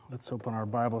Let's open our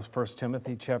Bibles, 1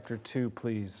 Timothy chapter 2,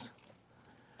 please.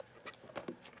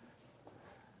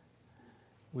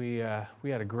 We had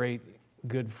a great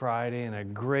Good Friday and a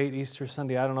great Easter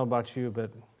Sunday. I don't know about you,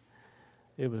 but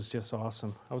it was just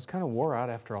awesome. I was kind of wore out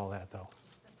after all that, though.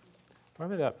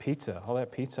 Probably all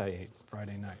that pizza I ate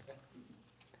Friday night.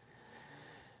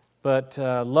 But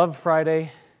Love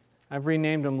Friday, I've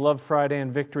renamed them Love Friday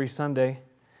and Victory Sunday.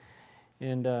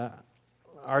 And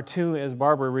our two, as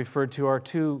Barbara referred to, our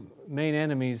two main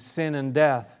enemies, sin and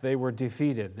death, they were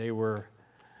defeated. They were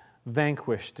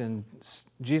vanquished. And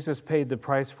Jesus paid the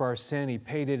price for our sin. He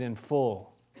paid it in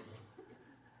full.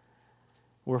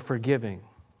 We're forgiven.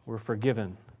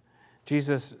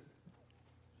 Jesus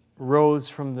rose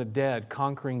from the dead,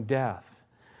 conquering death.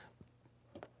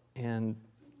 And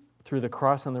through the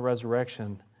cross and the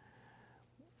resurrection,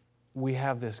 we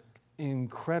have this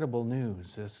incredible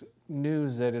news, this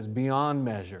news that is beyond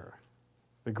measure.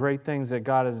 The great things that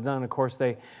God has done, of course,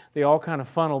 they all kind of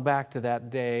funnel back to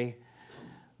that day,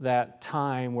 that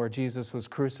time where Jesus was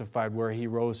crucified, where He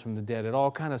rose from the dead. It all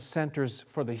kind of centers,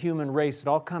 for the human race, it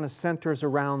all kind of centers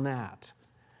around that.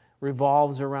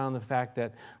 Revolves around the fact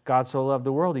that God so loved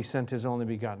the world, He sent His only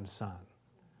begotten Son,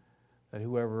 that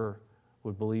whoever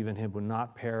would believe in Him would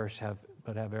not perish,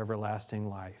 but have everlasting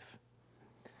life.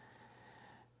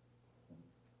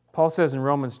 Paul says in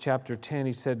Romans chapter 10,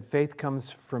 he said, faith comes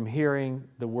from hearing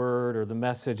the word or the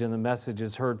message, and the message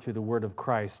is heard through the word of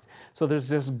Christ. So there's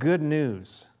this good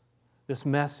news, this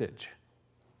message.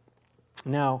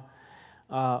 Now,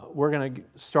 we're going to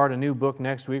start a new book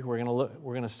next week. We're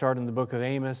going to start in the book of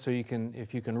Amos, so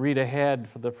if you can read ahead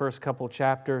for the first couple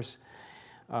chapters,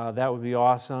 that would be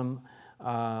awesome.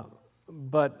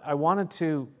 But I wanted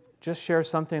to just share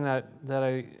something that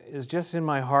is just in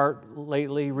my heart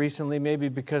recently, maybe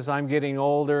because I'm getting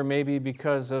older, maybe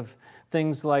because of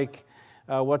things like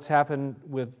what's happened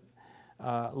with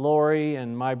Lori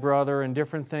and my brother and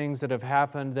different things that have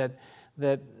happened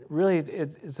that really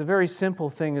it's a very simple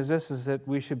thing is that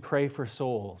we should pray for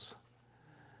souls.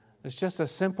 It's just a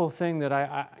simple thing that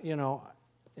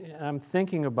I'm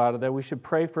thinking about it, that we should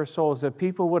pray for souls, that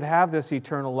people would have this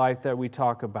eternal life that we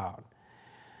talk about.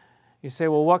 You say,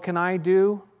 well, what can I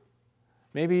do?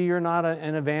 Maybe you're not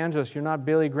an evangelist. You're not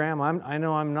Billy Graham. I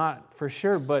know I'm not for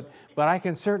sure, but I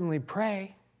can certainly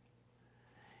pray.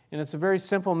 And it's a very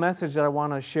simple message that I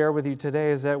want to share with you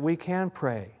today is that we can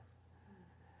pray.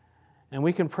 And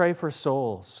we can pray for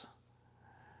souls.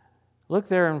 Look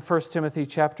there in 1 Timothy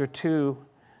chapter 2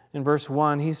 in verse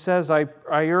 1. He says, I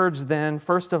urge then,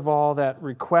 first of all, that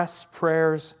requests,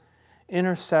 prayers,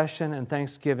 intercession, and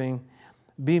thanksgiving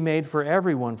be made for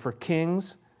everyone, for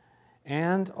kings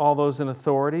and all those in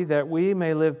authority, that we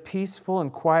may live peaceful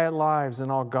and quiet lives in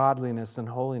all godliness and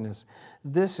holiness.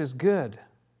 This is good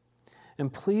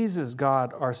and pleases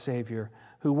God our Savior,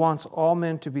 who wants all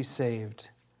men to be saved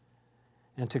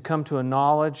and to come to a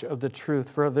knowledge of the truth.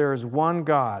 For there is one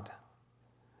God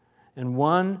and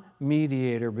one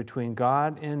mediator between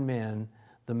God and men,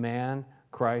 the man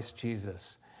Christ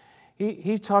Jesus.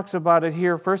 He talks about it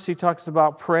here. First, he talks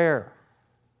about prayer.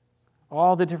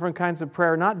 All the different kinds of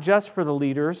prayer, not just for the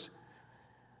leaders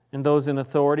and those in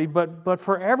authority, but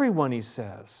for everyone, he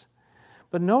says.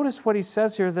 But notice what he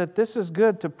says here, that this is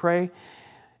good to pray,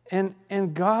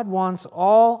 and God wants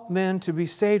all men to be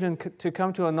saved and to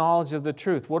come to a knowledge of the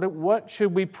truth. What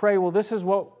should we pray? Well, this is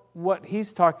what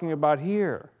he's talking about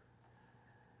here.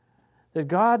 That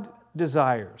God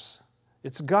desires,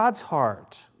 it's God's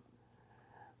heart,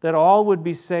 that all would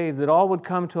be saved, that all would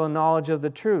come to a knowledge of the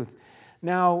truth.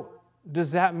 Now,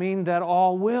 does that mean that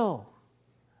all will?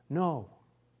 No.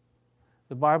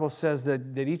 The Bible says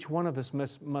that each one of us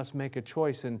must make a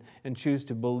choice and choose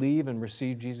to believe and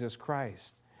receive Jesus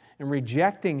Christ. And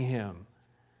rejecting Him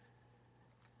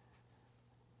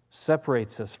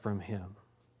separates us from Him.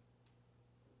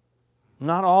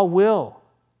 Not all will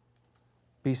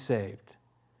be saved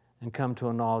and come to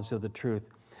a knowledge of the truth.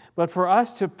 But for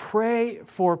us to pray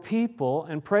for people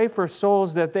and pray for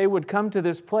souls that they would come to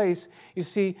this place, you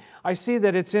see, I see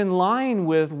that it's in line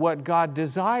with what God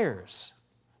desires.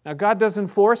 Now, God doesn't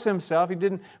force Himself. He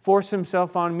didn't force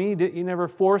Himself on me. He never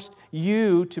forced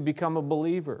you to become a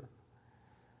believer.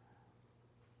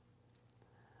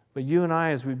 But you and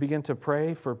I, as we begin to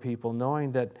pray for people,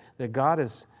 knowing that God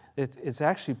it's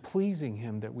actually pleasing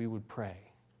Him that we would pray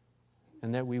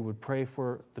and that we would pray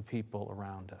for the people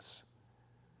around us.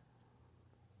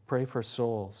 Pray for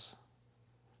souls.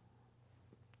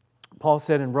 Paul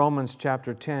said in Romans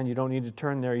chapter 10, you don't need to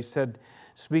turn there, he said,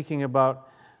 speaking about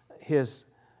his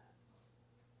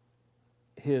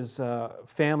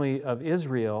family of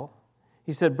Israel,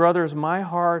 He said, brothers, my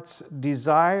heart's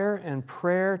desire and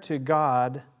prayer to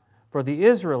God for the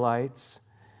Israelites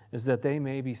is that they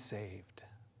may be saved.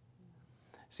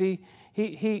 See,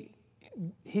 he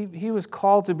was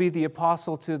called to be the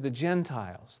apostle to the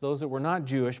Gentiles, those that were not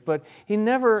Jewish, but he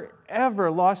never,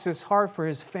 ever lost his heart for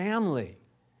his family,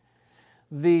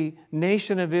 the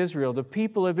nation of Israel, the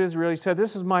people of Israel. He said,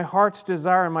 this is my heart's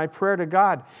desire and my prayer to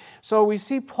God. So we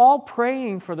see Paul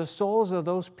praying for the souls of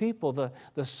those people,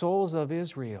 the souls of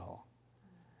Israel,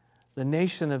 the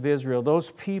nation of Israel,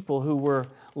 those people who were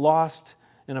lost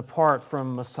and apart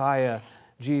from Messiah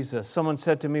Jesus. Someone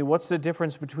said to me, what's the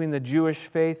difference between the Jewish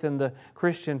faith and the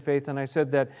Christian faith? And I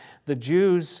said that the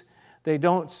Jews, they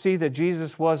don't see that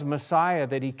Jesus was Messiah,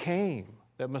 that He came,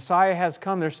 that Messiah has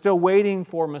come. They're still waiting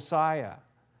for Messiah.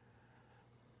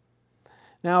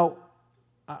 Now,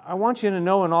 I want you to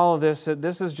know in all of this that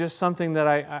this is just something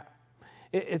that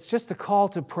it's just a call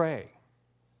to pray,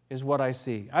 is what I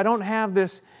see. I don't have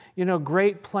this,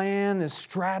 great plan, this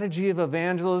strategy of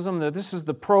evangelism, that this is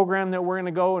the program that we're going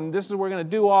to go and this is we're going to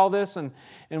do all this and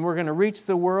we're going to reach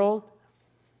the world.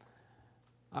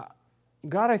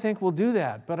 God, I think, will do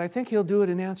that, but I think He'll do it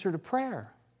in answer to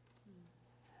prayer.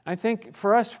 I think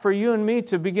for you and me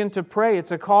to begin to pray,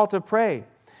 it's a call to pray.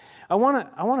 I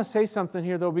want to say something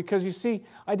here, though, because you see,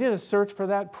 I did a search for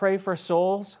that, pray for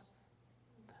souls.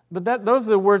 But those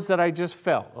are the words that I just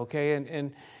felt,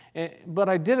 okay? But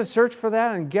I did a search for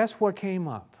that, and guess what came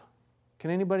up?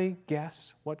 Can anybody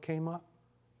guess what came up?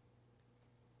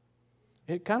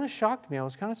 It kind of shocked me. I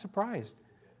was kind of surprised.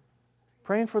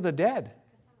 Praying for the dead.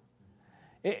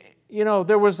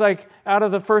 There was out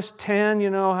of the first 10,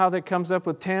 how that comes up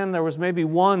with 10, there was maybe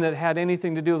one that had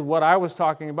anything to do with what I was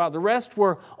talking about. The rest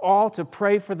were all to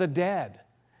pray for the dead.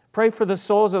 Pray for the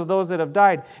souls of those that have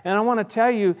died. And I want to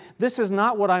tell you, this is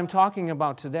not what I'm talking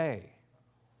about today.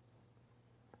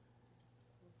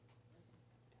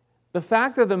 The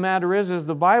fact of the matter is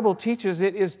the Bible teaches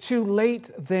it is too late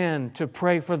then to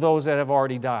pray for those that have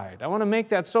already died. I want to make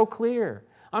that so clear.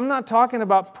 I'm not talking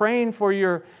about praying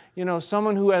for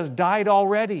someone who has died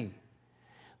already.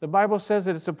 The Bible says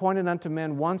that it's appointed unto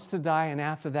men once to die, and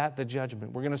after that, the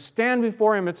judgment. We're going to stand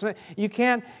before Him. You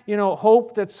can't,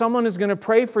 hope that someone is going to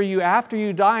pray for you after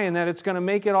you die and that it's going to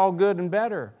make it all good and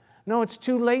better. No, it's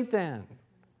too late then.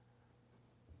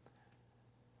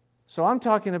 So I'm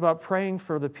talking about praying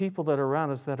for the people that are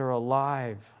around us that are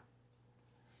alive,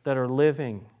 that are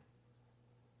living.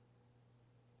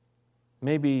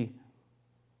 Maybe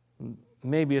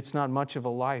it's not much of a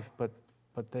life, but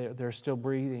they're still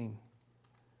breathing.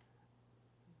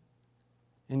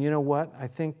 And you know what? I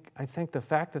think the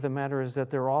fact of the matter is that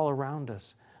they're all around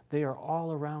us. They are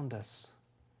all around us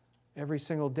every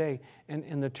single day.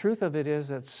 And the truth of it is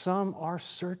that some are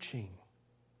searching.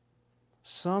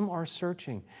 Some are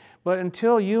searching. But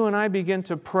until you and I begin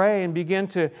to pray and begin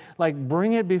to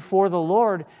bring it before the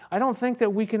Lord, I don't think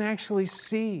that we can actually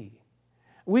see.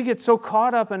 We get so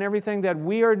caught up in everything that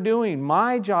we are doing.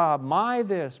 My job, my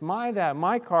this, my that,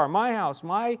 my car, my house,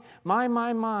 my.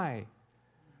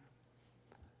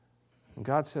 And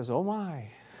God says, oh my.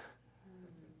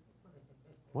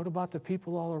 What about the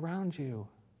people all around you?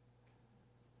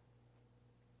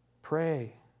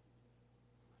 Pray.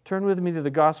 Turn with me to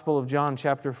the Gospel of John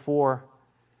chapter 4.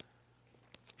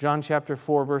 John chapter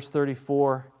 4, verse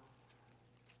 34.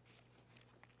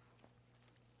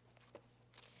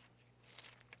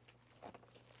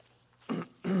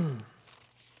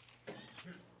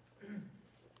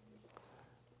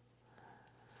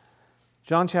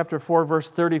 John chapter 4, verse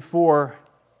 34,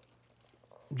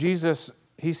 Jesus,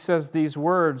 He says these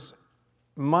words,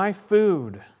 my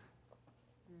food,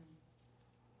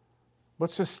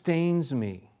 what sustains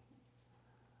me?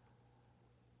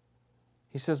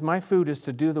 He says, my food is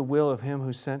to do the will of Him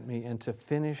who sent me and to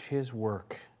finish His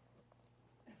work.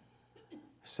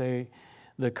 Say,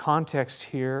 the context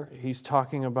here, He's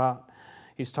talking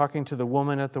to the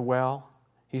woman at the well.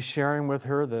 He's sharing with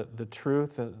her the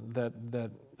truth,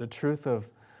 the truth of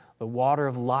the water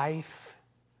of life,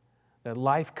 that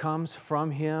life comes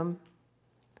from Him.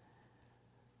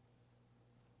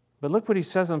 But look what He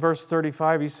says in verse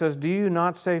 35. He says, do you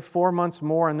not say 4 months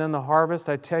more and then the harvest?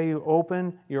 I tell you,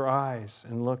 open your eyes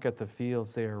and look at the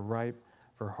fields. They are ripe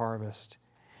for harvest.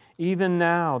 Even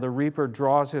now the reaper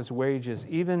draws his wages.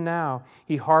 Even now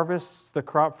He harvests the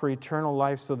crop for eternal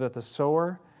life so that the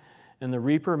sower and the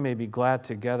reaper may be glad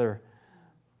together.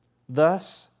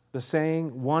 Thus, the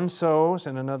saying, one sows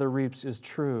and another reaps is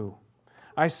true.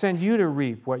 I send you to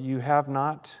reap what you have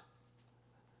not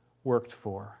worked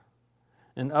for.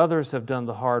 And others have done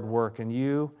the hard work, and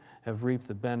you have reaped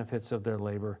the benefits of their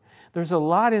labor. There's a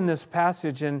lot in this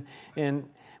passage, and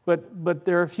But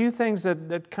there are a few things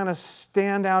that kind of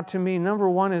stand out to me. Number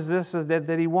one is this, is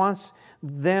that He wants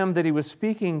them that He was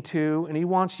speaking to, and He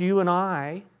wants you and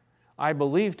I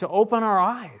believe, to open our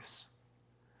eyes.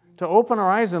 To open our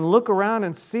eyes and look around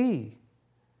and see.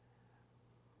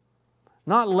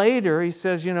 Not later, He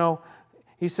says, there's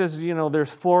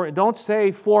don't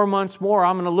say 4 months more,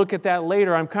 I'm going to look at that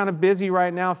later. I'm kind of busy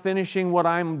right now finishing what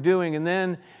I'm doing. And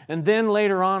then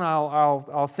later on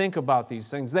I'll think about these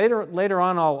things. Later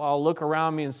on I'll look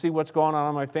around me and see what's going on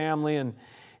in my family and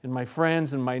my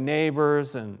friends and my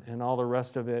neighbors and all the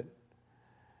rest of it.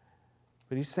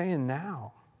 But He's saying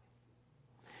now.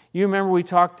 You remember we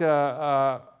talked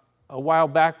a while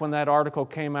back when that article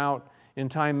came out in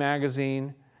Time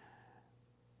magazine,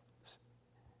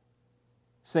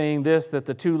 saying this, that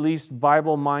the two least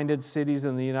Bible-minded cities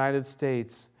in the United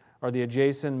States are the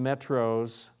adjacent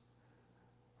metros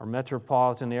or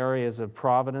metropolitan areas of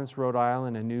Providence, Rhode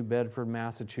Island, and New Bedford,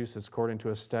 Massachusetts, according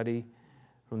to a study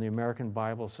from the American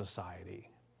Bible Society.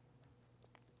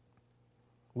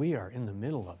 We are in the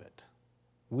middle of it.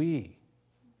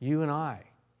 You and I.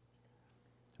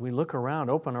 We look around,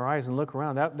 open our eyes and look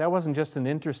around. That wasn't just an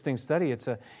interesting study.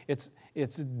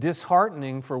 It's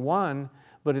disheartening for one,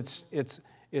 but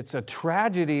it's a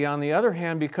tragedy on the other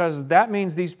hand, because that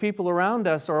means these people around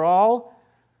us are all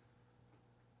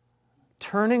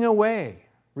turning away,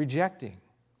 rejecting,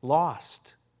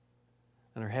 lost,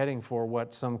 and are heading for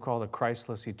what some call the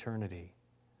Christless eternity.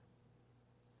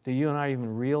 Do you and I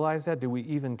even realize that? Do we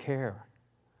even care?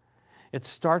 It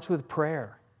starts with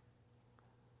prayer.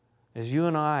 As you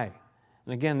and I,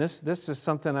 and again, this is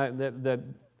something that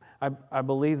I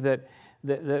believe that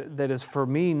is for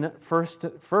me first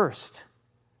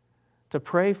to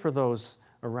pray for those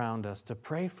around us, to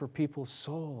pray for people's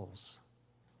souls.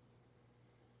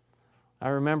 I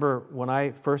remember when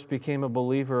I first became a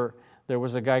believer, there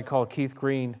was a guy called Keith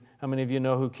Green. How many of you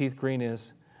know who Keith Green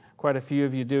is? Quite a few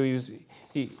of you do.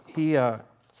 He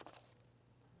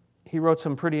wrote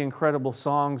some pretty incredible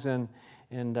songs, and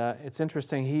it's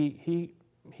interesting.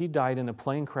 He died in a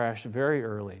plane crash very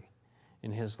early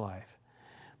in his life.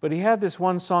 But he had this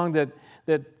one song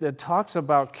that talks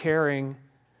about caring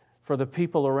for the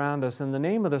people around us. And the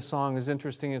name of the song is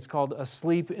interesting. It's called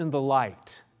Asleep in the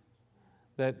Light.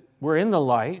 That we're in the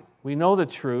light, we know the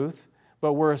truth,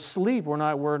 but we're asleep.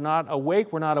 We're not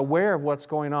awake. We're not aware of what's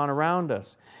going on around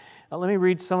us. Now, let me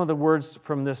read some of the words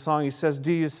from this song. He says,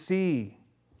 Do you see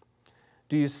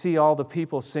all the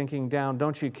people sinking down?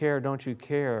 Don't you care? Don't you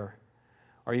care?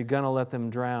 Are you going to let them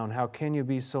drown? How can you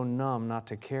be so numb not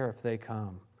to care if they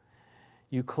come?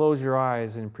 You close your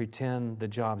eyes and pretend the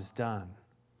job's done.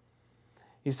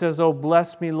 He says, oh,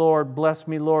 bless me,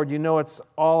 Lord, you know it's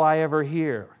all I ever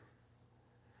hear.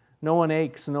 No one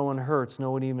aches, no one hurts,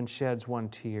 no one even sheds one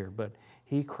tear, but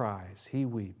He cries, He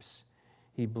weeps,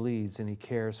 He bleeds, and He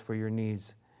cares for your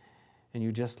needs. And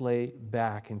you just lay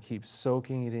back and keep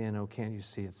soaking it in. Oh, can't you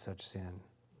see it's such sin?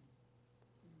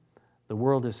 The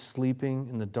world is sleeping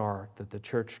in the dark that the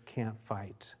church can't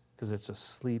fight because it's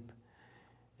asleep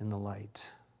in the light.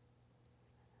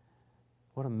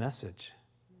 What a message.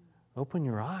 Open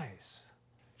your eyes,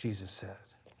 Jesus said.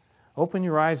 Open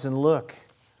your eyes and look.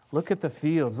 Look at the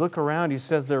fields. Look around. He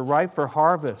says they're ripe for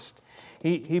harvest.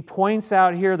 He points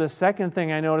out here the second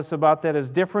thing I notice about that is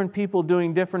different people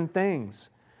doing different things.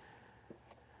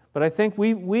 But I think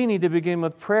we need to begin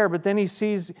with prayer. But then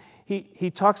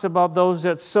he talks about those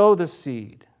that sow the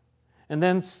seed, and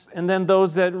then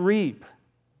those that reap.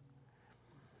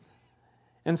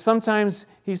 And sometimes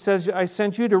he says, I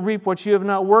sent you to reap what you have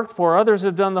not worked for. Others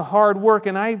have done the hard work.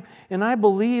 And I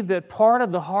believe that part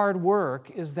of the hard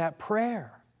work is that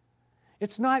prayer.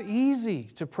 It's not easy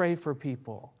to pray for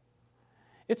people.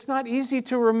 It's not easy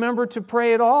to remember to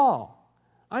pray at all.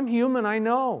 I'm human, I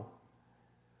know.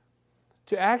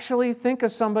 To actually think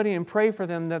of somebody and pray for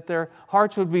them, that their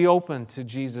hearts would be open to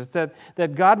Jesus,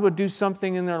 that God would do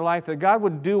something in their life, that God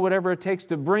would do whatever it takes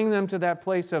to bring them to that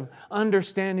place of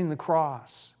understanding the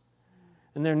cross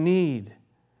and their need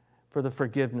for the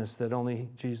forgiveness that only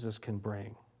Jesus can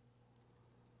bring.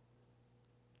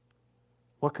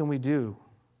 What can we do?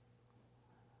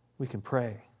 We can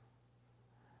pray.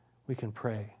 We can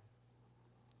pray.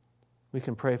 We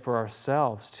can pray for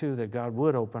ourselves, too, that God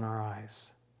would open our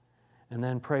eyes. And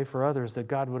then pray for others that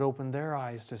God would open their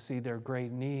eyes to see their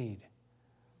great need,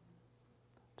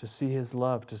 to see His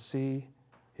love, to see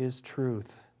His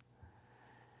truth.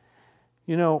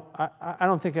 You know, I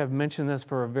don't think I've mentioned this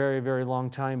for a very, very long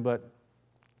time, but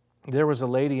there was a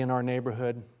lady in our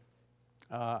neighborhood.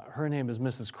 Her name is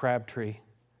Mrs. Crabtree.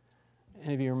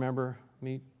 Any of you remember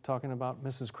me talking about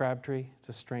Mrs. Crabtree? It's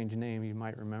a strange name. You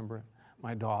might remember it.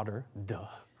 My daughter. Duh.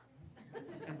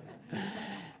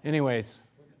 Anyways,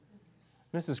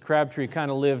 Mrs. Crabtree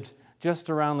kind of lived just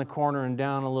around the corner and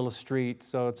down a little street,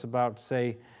 so it's about,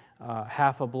 say,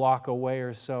 half a block away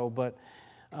or so. But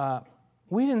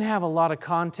we didn't have a lot of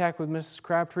contact with Mrs.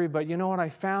 Crabtree, but you know what? I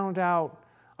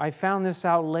found this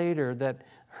out later, that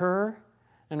her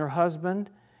and her husband,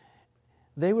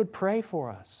 they would pray for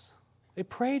us. They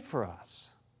prayed for us.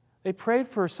 They prayed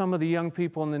for some of the young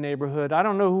people in the neighborhood. I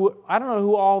don't know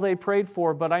who all they prayed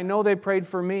for, but I know they prayed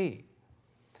for me.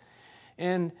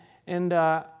 And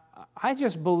I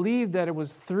just believe that it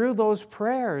was through those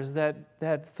prayers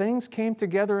that things came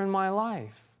together in my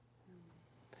life.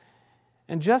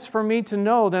 And just for me to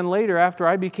know then later, after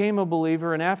I became a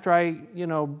believer and after I,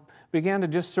 began to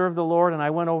just serve the Lord, and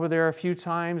I went over there a few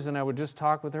times and I would just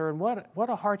talk with her, and what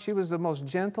a heart. She was the most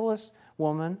gentlest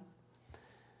woman.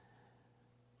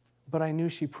 But I knew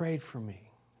she prayed for me.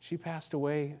 She passed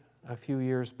away a few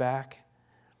years back.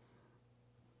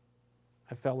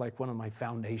 I felt like one of my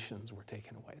foundations were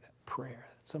taken away, that prayer,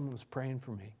 that someone was praying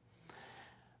for me.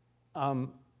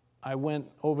 I went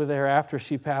over there after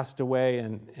she passed away,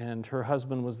 and her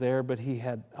husband was there, but he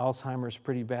had Alzheimer's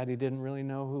pretty bad. He didn't really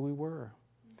know who we were.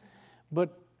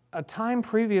 But a time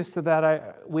previous to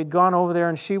that, we'd gone over there,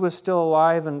 and she was still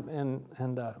alive, and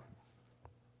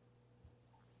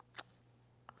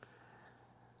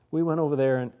we went over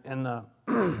there, and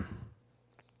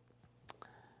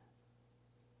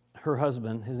her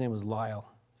husband, his name was Lyle,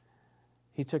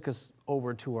 he took us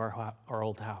over to our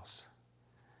old house.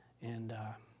 And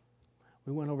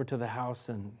we went over to the house,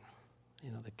 and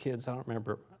the kids, I don't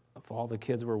remember if all the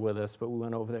kids were with us, but we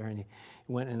went over there, and he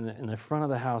went in the front of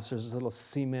the house. There's this little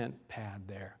cement pad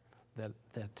there that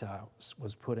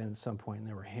was put in at some point, and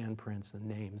there were handprints and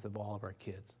names of all of our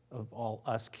kids, of all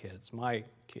us kids, my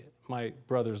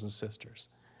brothers and sisters.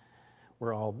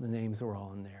 The names were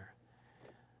all in there.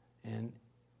 And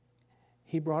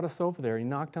he brought us over there. He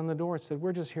knocked on the door and said,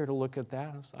 "We're just here to look at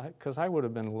that." Because I would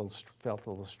have felt a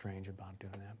little strange about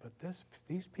doing that. But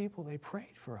these people, they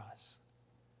prayed for us.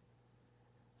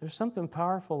 There's something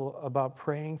powerful about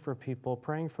praying for people,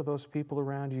 praying for those people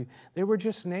around you. They were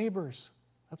just neighbors.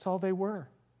 That's all they were.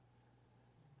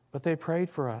 But they prayed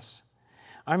for us.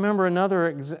 I remember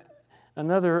another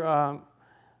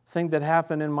thing that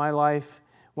happened in my life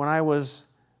when I was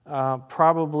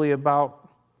probably about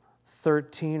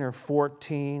 13 or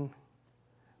 14,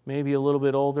 maybe a little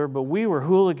bit older, but we were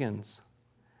hooligans.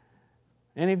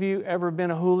 Any of you ever been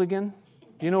a hooligan?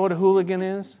 Do you know what a hooligan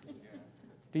is?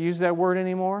 Do you use that word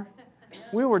anymore?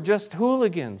 We were just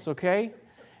hooligans, okay?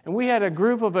 And we had a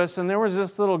group of us, and there was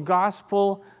this little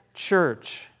gospel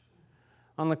church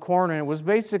on the corner. And it was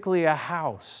basically a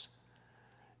house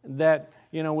that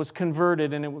was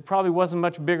converted, and it probably wasn't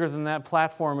much bigger than that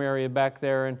platform area back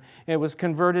there. And it was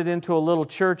converted into a little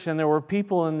church, and there were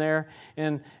people in there.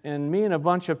 And me and a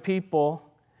bunch of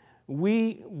people,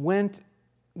 we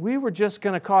were just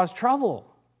going to cause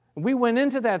trouble. We went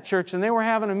into that church, and they were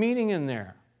having a meeting in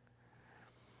there.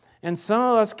 And some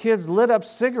of us kids lit up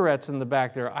cigarettes in the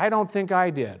back there. I don't think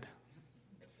I did.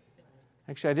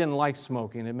 Actually, I didn't like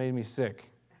smoking. It made me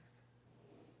sick.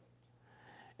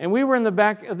 And we were in the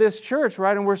back of this church,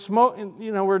 right? And we're smoking,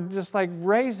 we're just like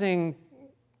raising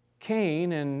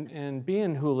Cain and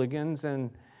being hooligans.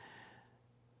 And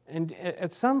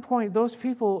at some point, those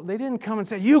people, they didn't come and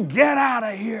say, "You get out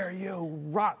of here, you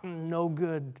rotten, no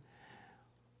good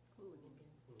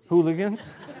hooligans."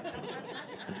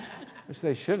 Which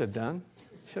they should have done.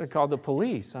 Should have called the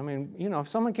police. I mean, if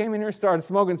someone came in here and started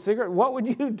smoking cigarettes, what would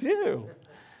you do?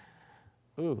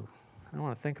 Ooh, I don't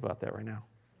want to think about that right now.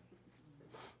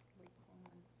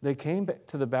 They came back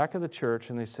to the back of the church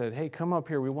and they said, "Hey, come up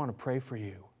here. We want to pray for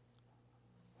you."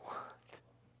 What?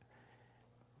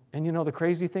 And the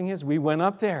crazy thing is, we went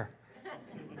up there.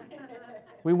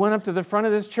 We went up to the front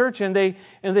of this church, and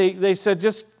they said,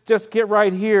 just get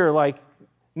right here, like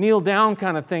kneel down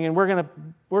kind of thing, and we're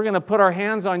gonna put our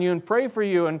hands on you and pray for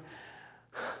you. And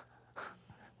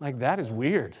like, that is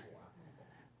weird.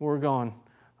 We're going,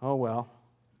 oh well.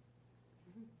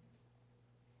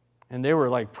 And they were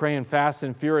like praying fast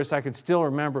and furious. I could still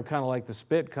remember kind of like the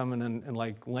spit coming and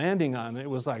like landing on it. It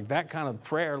was like that kind of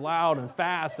prayer, loud and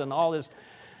fast and all this.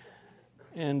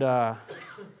 And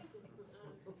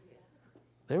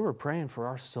they were praying for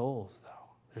our souls, though.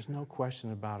 There's no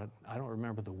question about it. I don't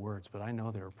remember the words, but I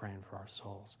know they were praying for our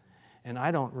souls. And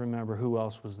I don't remember who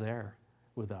else was there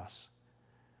with us.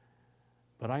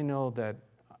 But I know that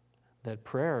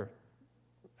prayer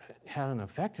had an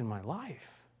effect in my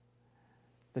life.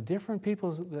 The different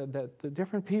people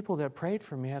that prayed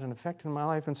for me had an effect in my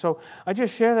life. And so I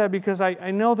just share that because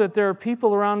I know that there are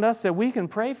people around us that we can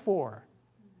pray for.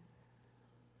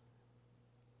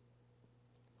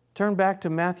 Turn back to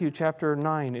Matthew chapter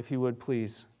 9, if you would,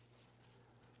 please.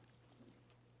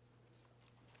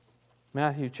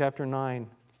 Matthew chapter 9.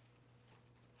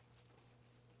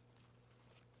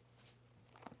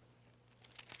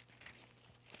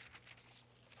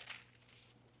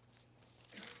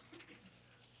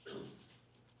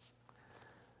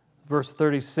 Verse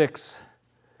 36,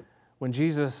 when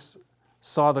Jesus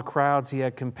saw the crowds, he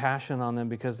had compassion on them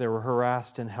because they were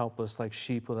harassed and helpless like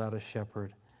sheep without a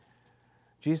shepherd.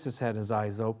 Jesus had his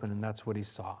eyes open, and that's what he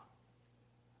saw.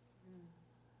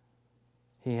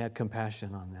 He had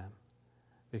compassion on them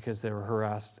because they were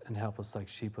harassed and helpless like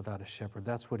sheep without a shepherd.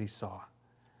 That's what he saw.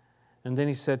 And then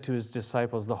he said to his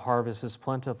disciples, the harvest is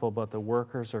plentiful, but the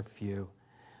workers are few.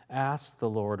 Ask the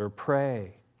Lord, or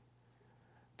pray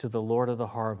to the Lord of the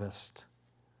harvest,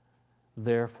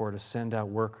 therefore, to send out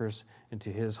workers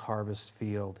into his harvest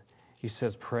field. He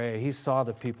says, pray. He saw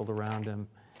the people around him.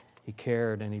 He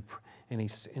cared, and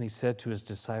he said to his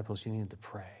disciples, you need to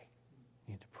pray.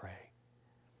 You need to pray.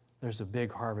 There's a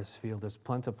big harvest field. It's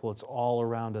plentiful. It's all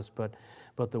around us, but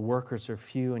the workers are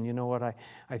few. And you know what?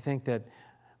 I think that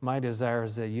my desire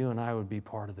is that you and I would be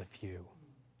part of the few.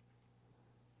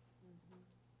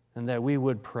 And that we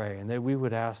would pray, and that we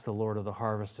would ask the Lord of the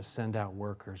harvest to send out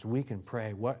workers. We can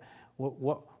pray. What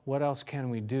else can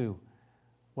we do?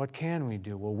 What can we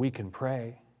do? Well, we can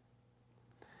pray.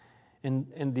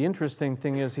 And the interesting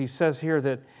thing is, he says here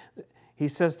that he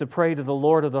says to pray to the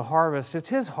Lord of the harvest. It's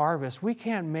his harvest. We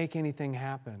can't make anything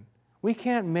happen. We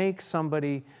can't make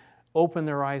somebody open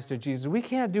their eyes to Jesus. We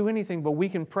can't do anything, but we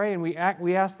can pray, and we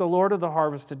ask the Lord of the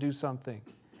harvest to do something.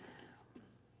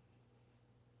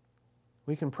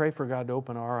 We can pray for God to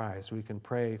open our eyes. We can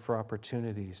pray for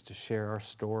opportunities to share our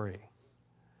story.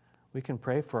 We can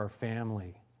pray for our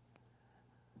family.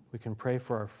 We can pray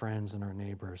for our friends and our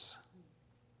neighbors.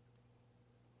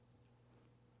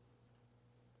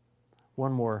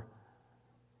 One more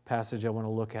passage I want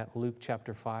to look at, Luke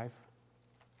chapter 5.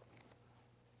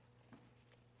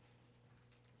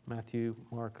 Matthew,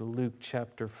 Mark, Luke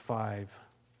chapter 5.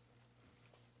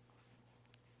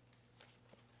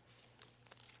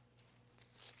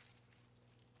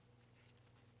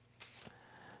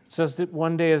 It says that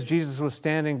one day as Jesus was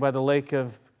standing by the lake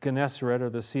of Gennesaret, or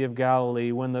the Sea of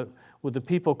Galilee, with the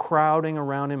people crowding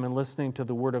around him and listening to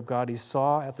the word of God, he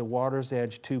saw at the water's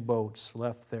edge 2 boats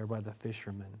left there by the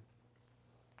fishermen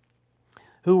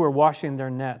who were washing their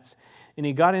nets. And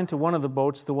he got into one of the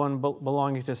boats, the one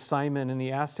belonging to Simon, and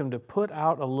he asked him to put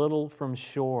out a little from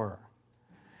shore.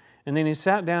 And then he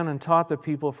sat down and taught the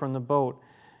people from the boat.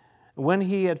 When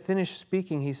he had finished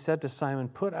speaking, he said to Simon,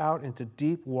 put out into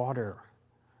deep water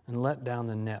and let down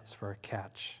the nets for a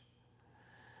catch.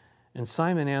 And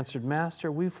Simon answered, Master,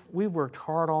 we've worked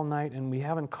hard all night and we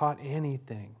haven't caught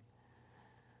anything.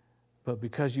 But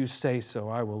because you say so,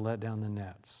 I will let down the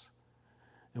nets.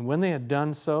 And when they had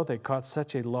done so, they caught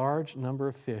such a large number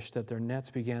of fish that their nets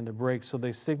began to break. So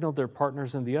they signaled their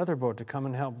partners in the other boat to come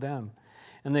and help them.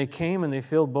 And they came and they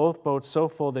filled both boats so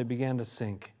full they began to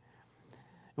sink.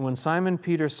 And when Simon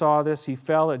Peter saw this, he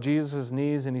fell at Jesus'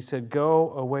 knees and he said,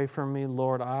 Go away from me,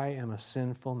 Lord, I am a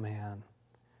sinful man.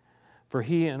 For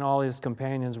he and all his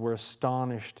companions were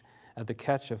astonished at the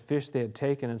catch of fish they had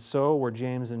taken, and so were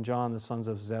James and John, the sons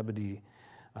of Zebedee,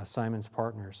 Simon's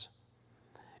partners.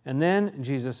 And then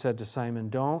Jesus said to Simon,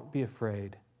 Don't be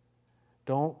afraid.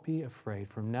 Don't be afraid.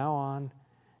 From now on,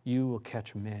 you will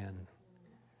catch men.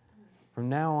 From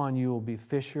now on, you will be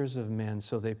fishers of men.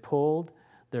 So they pulled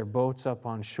their boats up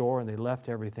on shore, and they left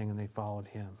everything, and they followed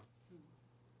him.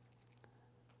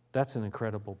 That's an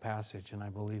incredible passage, and I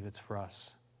believe it's for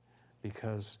us.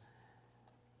 Because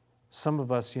some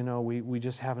of us, we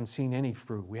just haven't seen any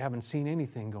fruit. We haven't seen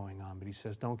anything going on. But he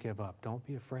says, don't give up. Don't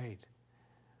be afraid.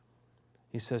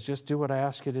 He says, just do what I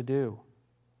ask you to do.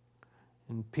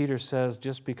 And Peter says,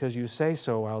 just because you say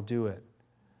so, I'll do it.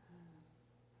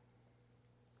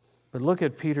 But look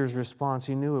at Peter's response.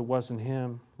 He knew it wasn't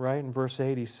him, right? In verse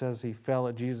 8, he says he fell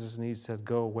at Jesus' knees and said,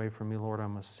 Go away from me, Lord,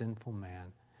 I'm a sinful man.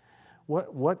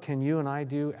 What can you and I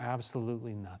do?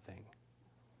 Absolutely nothing.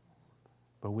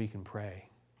 But we can pray.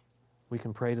 We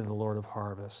can pray to the Lord of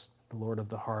harvest, the Lord of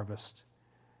the harvest.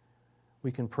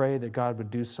 We can pray that God would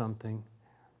do something.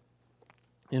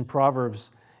 In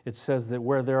Proverbs, it says that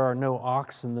where there are no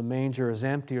oxen, the manger is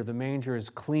empty, or the manger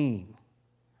is clean.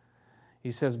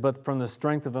 He says, but from the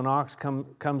strength of an ox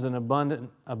comes an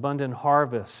abundant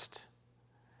harvest.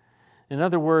 In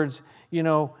other words,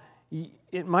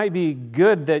 it might be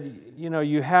good that,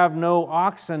 you have no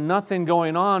oxen, nothing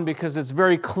going on, because it's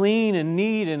very clean and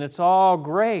neat and it's all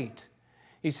great.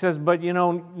 He says, but,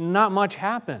 not much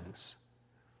happens.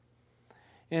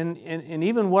 And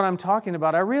even what I'm talking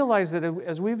about, I realize that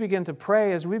as we begin to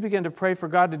pray for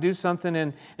God to do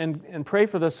something and pray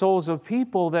for the souls of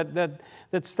people,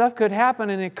 that stuff could happen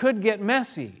and it could get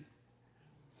messy.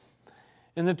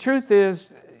 And the truth is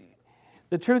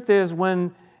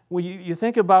when you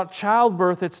think about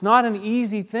childbirth, it's not an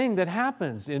easy thing that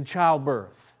happens in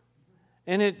childbirth.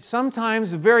 And it's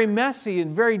sometimes very messy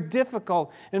and very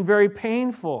difficult and very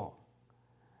painful.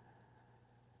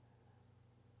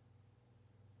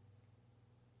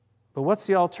 But what's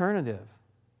the alternative?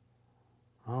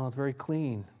 Oh, it's very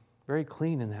clean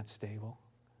in that stable.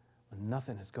 And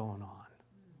nothing is going on.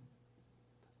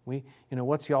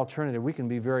 What's the alternative? We can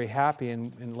be very happy,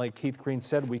 and like Keith Green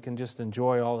said, we can just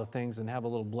enjoy all the things and have a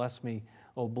little bless me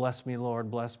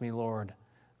Lord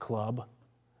club.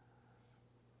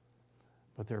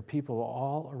 But there are people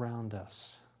all around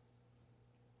us.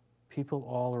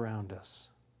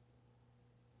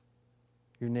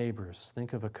 Your neighbors.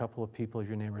 Think of a couple of people,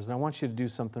 your neighbors. And I want you to do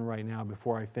something right now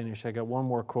before I finish. I got one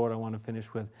more quote I want to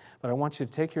finish with. But I want you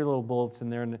to take your little bullets in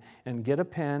there and get a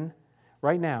pen.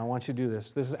 Right now, I want you to do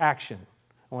this. This is action.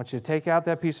 I want you to take out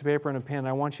that piece of paper and a pen. And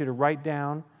I want you to write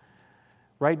down,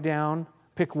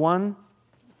 pick one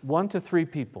to three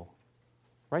people.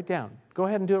 Write down. Go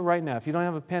ahead and do it right now. If you don't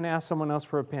have a pen, ask someone else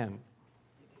for a pen.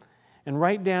 And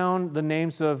write down the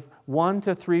names of 1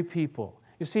 to 3 people.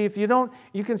 You see, if you don't,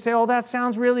 you can say, "Oh, that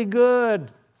sounds really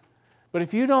good." But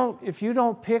if you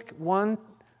don't pick 1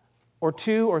 or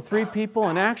 2 or 3 people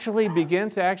and actually begin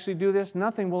to do this,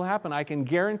 nothing will happen. I can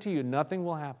guarantee you nothing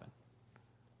will happen.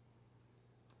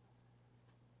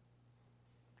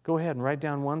 Go ahead and write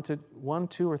down 1,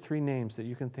 2, or 3 names that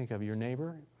you can think of. Your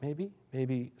neighbor,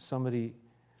 maybe somebody,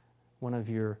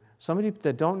 somebody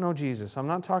that don't know Jesus. I'm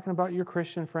not talking about your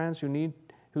Christian friends who need,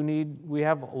 we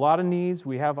have a lot of needs.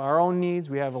 We have our own needs.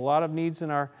 We have a lot of needs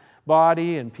in our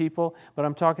body and people. But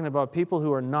I'm talking about people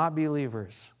who are not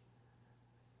believers.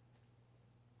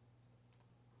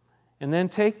 And then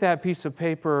take that piece of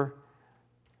paper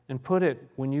and put it,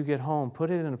 when you get home,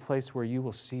 put it in a place where you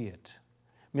will see it.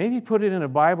 Maybe put it in a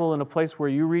Bible in a place where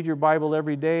you read your Bible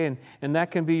every day, and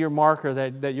that can be your marker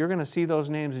that you're going to see those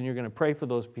names and you're going to pray for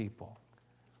those people.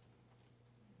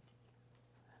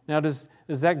 Now, does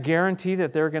that guarantee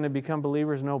that they're going to become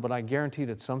believers? No, but I guarantee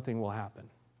that something will happen.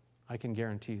 I can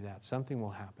guarantee that. Something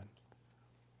will happen.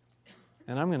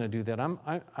 And I'm going to do that.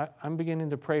 I'm beginning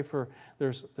to pray for,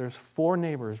 there's 4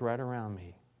 neighbors right around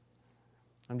me.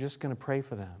 I'm just going to pray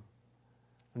for them.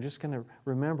 I'm just going to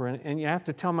remember. And you have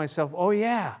to tell myself, oh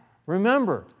yeah,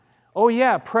 remember. Oh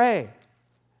yeah, pray.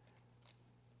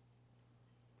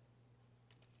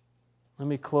 Let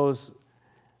me close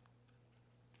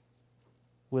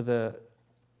with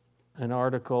an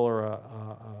article or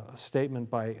a statement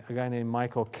by a guy named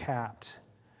Michael Catt.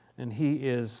 And he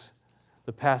is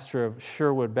the pastor of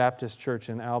Sherwood Baptist Church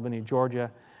in Albany,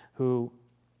 Georgia, who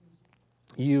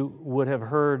you would have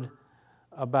heard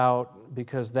about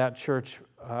because that church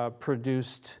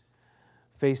produced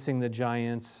Facing the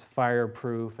Giants,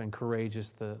 Fireproof, and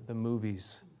Courageous, the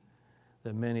movies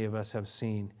that many of us have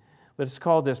seen. But it's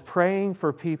called this, Praying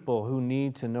for People Who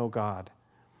Need to Know God.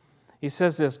 He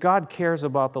says this, God cares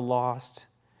about the lost,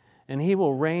 and He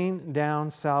will rain down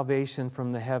salvation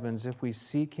from the heavens if we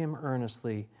seek Him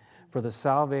earnestly for the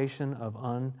salvation of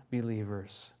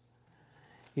unbelievers.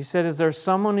 He said, is there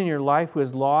someone in your life who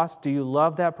is lost? Do you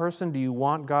love that person? Do you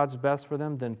want God's best for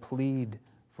them? Then plead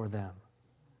for them.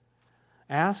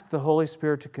 Ask the Holy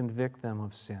Spirit to convict them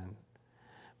of sin.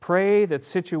 Pray that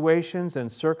situations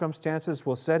and circumstances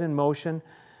will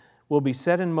be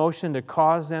set in motion to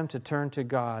cause them to turn to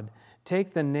God.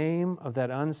 Take the name of that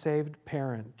unsaved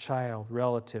parent, child,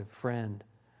 relative, friend,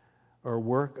 or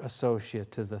work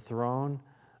associate to the throne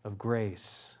of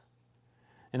grace.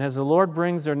 And as the Lord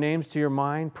brings their names to your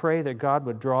mind, pray that God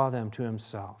would draw them to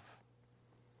Himself.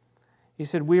 He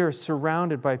said, we are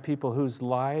surrounded by people whose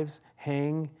lives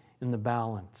hang in the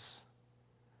balance.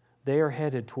 They are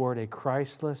headed toward a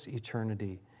Christless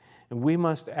eternity, and we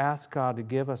must ask God to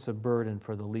give us a burden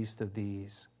for the least of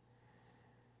these.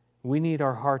 We need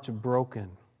our hearts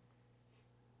broken.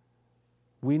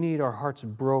 We need our hearts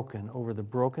broken over the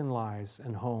broken lives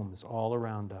and homes all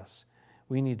around us.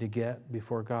 We need to get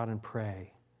before God and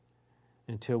pray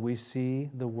until we see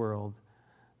the world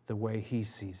the way He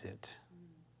sees it.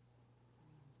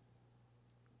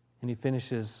 And he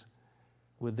finishes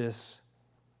with this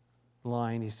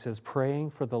line. He says, praying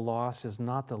for the lost is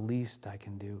not the least I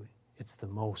can do. It's the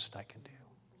most I can do.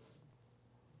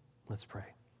 Let's pray.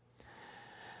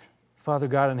 Father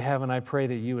God in heaven, I pray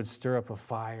that you would stir up a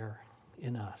fire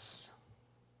in us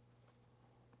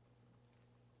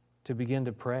to begin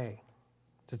to pray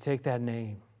to take that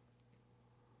name.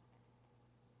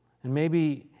 And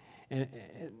maybe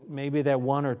that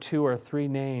one or two or three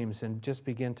names, and just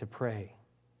begin to pray.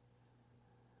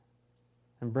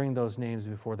 And bring those names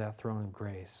before that throne of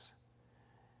grace.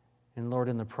 And Lord,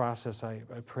 in the process, I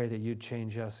pray that you'd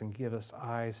change us and give us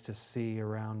eyes to see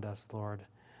around us, Lord.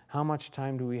 How much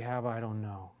time do we have? I don't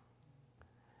know.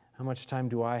 How much time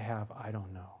do I have? I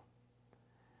don't know.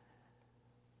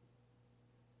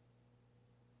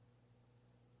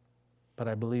 But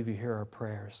I believe you hear our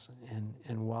prayers.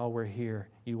 And while we're here,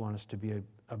 you want us to be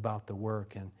about the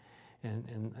work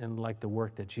and like the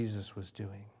work that Jesus was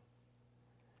doing.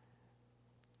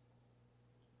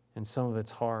 And some of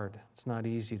it's hard. It's not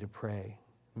easy to pray.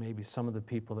 Maybe some of the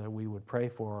people that we would pray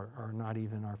for are not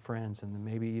even our friends and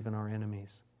maybe even our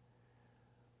enemies.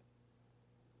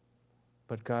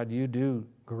 But God, you do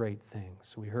great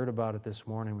things. We heard about it this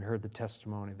morning. We heard the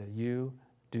testimony that you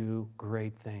do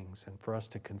great things, and for us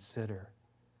to consider.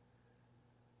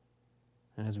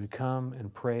 And as we come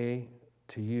and pray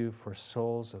to you for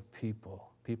souls of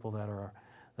people that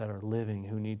are living,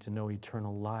 who need to know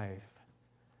eternal life,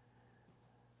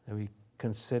 that we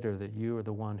consider that you are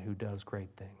the one who does great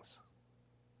things.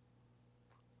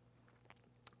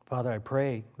 Father, I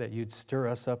pray that you'd stir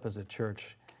us up as a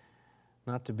church,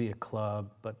 not to be a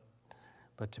club, but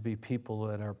to be people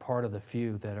that are part of the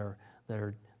few that are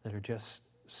just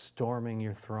storming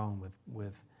your throne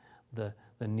with the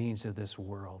needs of this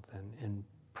world, and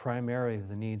primarily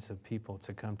the needs of people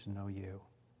to come to know you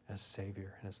as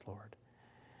Savior and as Lord.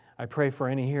 I pray for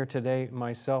any here today,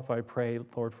 myself, I pray,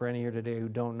 Lord, for any here today who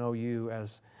don't know you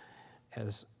as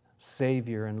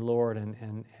Savior and Lord,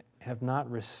 and have not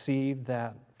received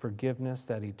that forgiveness,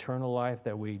 that eternal life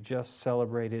that we just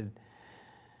celebrated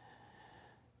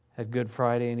at Good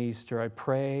Friday and Easter. I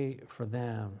pray for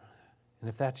them. And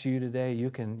if that's you today,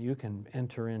 you can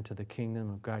enter into the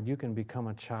kingdom of God. You can become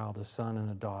a child, a son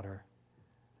and a daughter,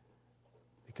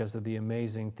 because of the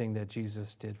amazing thing that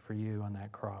Jesus did for you on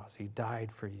that cross. He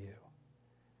died for you.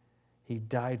 He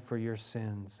died for your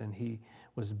sins, and he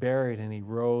was buried, and he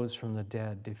rose from the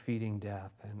dead, defeating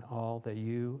death. And all that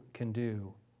you can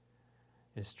do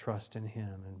is trust in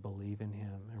him and believe in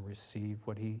him and receive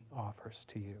what he offers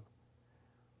to you.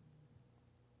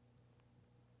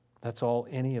 That's all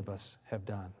any of us have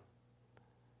done.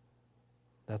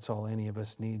 That's all any of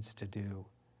us needs to do.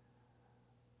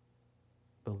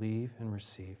 Believe and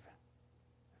receive.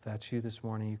 If that's you this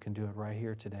morning, you can do it right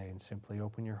here today and simply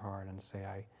open your heart and say,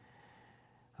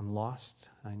 I'm lost.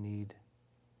 I need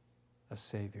a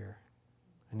Savior.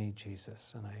 I need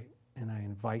Jesus. And I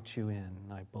invite you in.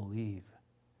 And I believe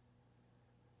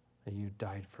that you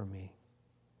died for me.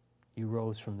 You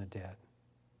rose from the dead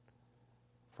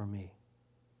for me.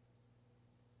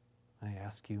 I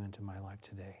ask you into my life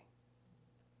today.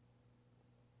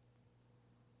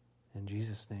 In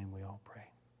Jesus' name we all pray.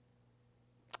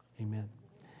 Amen.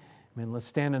 Amen. Let's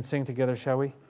stand and sing together, shall we?